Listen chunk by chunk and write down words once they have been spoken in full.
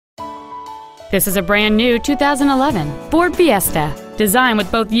This is a brand new 2011 Ford Fiesta, designed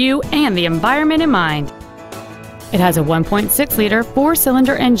with both you and the environment in mind. It has a 1.6-liter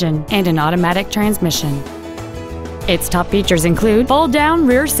four-cylinder engine and an automatic transmission. Its top features include fold-down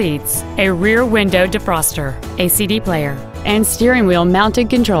rear seats, a rear window defroster, a CD player, and steering wheel mounted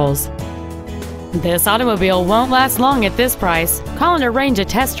controls. This automobile won't last long at this price. Call and arrange a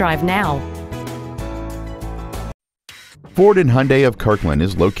test drive now. Ford and Hyundai of Kirkland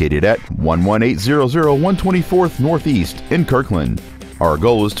is located at 11800 124th Northeast in Kirkland. Our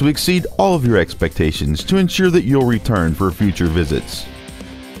goal is to exceed all of your expectations to ensure that you'll return for future visits.